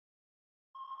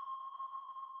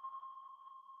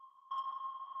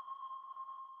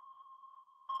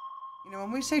You know,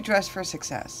 when we say dress for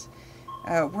success,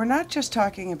 we're not just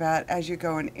talking about as you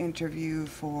go and interview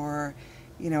for,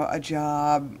 a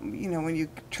job, when you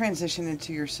transition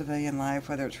into your civilian life,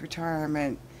 whether it's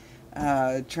retirement,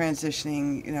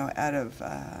 transitioning, out of,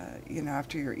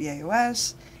 after your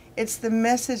EAOS. It's the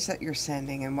message that you're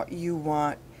sending and what you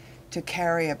want to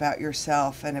carry about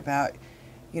yourself and about,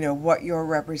 what you're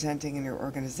representing in your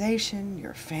organization,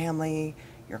 your family,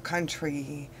 your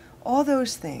country, all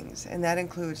those things. And that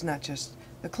includes not just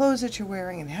the clothes that you're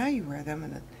wearing and how you wear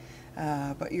them,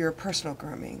 but your personal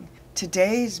grooming.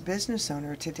 Today's business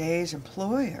owner, today's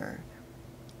employer,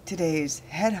 today's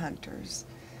headhunters,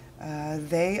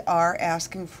 they are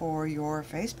asking for your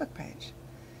Facebook page.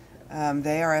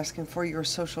 They are asking for your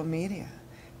social media,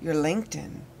 your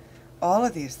LinkedIn, all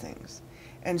of these things.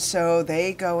 And so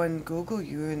they go and Google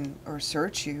you or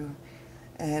search you,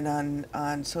 and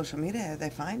on social media they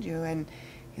find you, and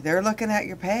they're looking at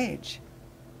your page,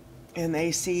 and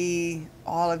they see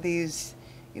all of these,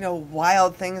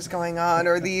 wild things going on,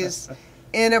 or these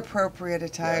inappropriate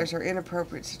attires or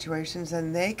inappropriate situations,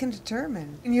 and they can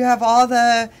determine. And you have all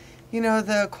the,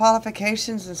 the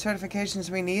qualifications and certifications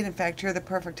we need. In fact, you're the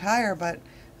perfect hire, but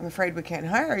I'm afraid we can't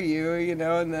hire you,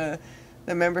 and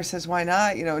the member says, why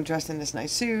not, and dressed in this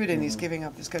nice suit, and he's giving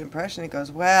up this good impression. He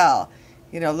goes, well,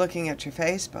 looking at your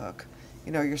Facebook,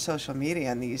 your social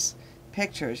media and these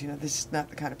pictures, this is not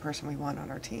the kind of person we want on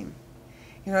our team.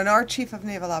 And our Chief of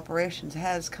Naval Operations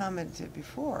has commented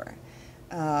before,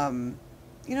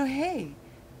 hey,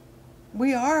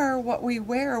 we are what we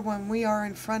wear when we are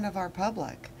in front of our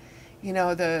public.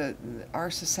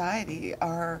 Our society,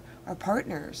 our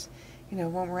partners,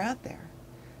 when we're out there.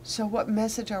 So what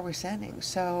message are we sending?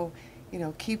 So,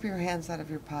 keep your hands out of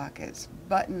your pockets,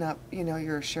 button up,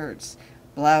 your shirts,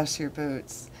 blouse your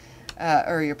boots,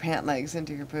 or your pant legs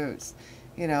into your boots,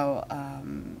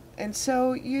 and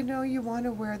so, you want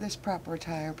to wear this proper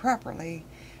attire properly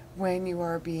when you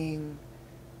are being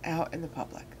out in the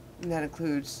public, and that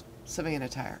includes civilian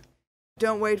attire.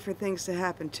 Don't wait for things to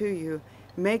happen to you.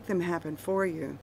 Make them happen for you.